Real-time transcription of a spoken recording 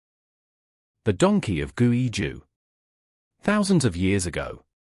The donkey of Guizhou. Thousands of years ago,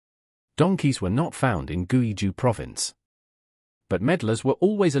 donkeys were not found in Guizhou province. But meddlers were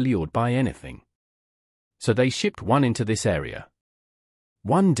always allured by anything. So they shipped one into this area.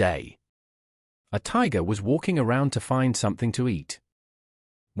 One day, a tiger was walking around to find something to eat.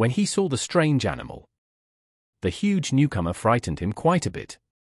 When he saw the strange animal, the huge newcomer frightened him quite a bit.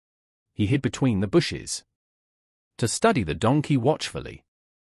 He hid between the bushes to study the donkey watchfully.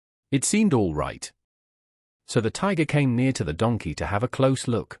 It seemed all right. So the tiger came near to the donkey to have a close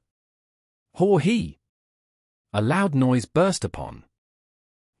look. Haw-hee! A loud noise burst upon,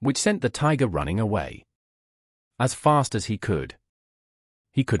 which sent the tiger running away as fast as he could.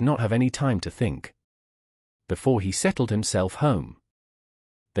 He could not have any time to think before he settled himself home.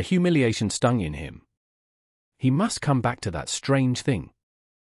 The humiliation stung in him. He must come back to that strange thing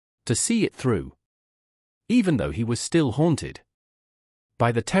to see it through, even though he was still haunted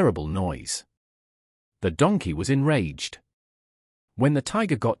by the terrible noise. The donkey was enraged when the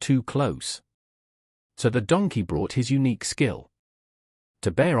tiger got too close. So the donkey brought his unique skill to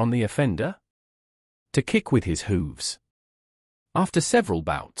bear on the offender, to kick with his hooves. After several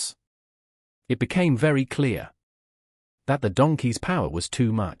bouts, it became very clear that the donkey's power was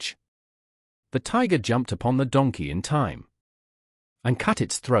too much. The tiger jumped upon the donkey in time and cut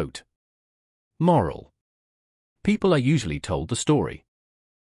its throat. Moral: people are usually told the story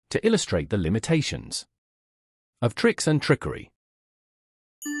to illustrate the limitations of tricks and trickery.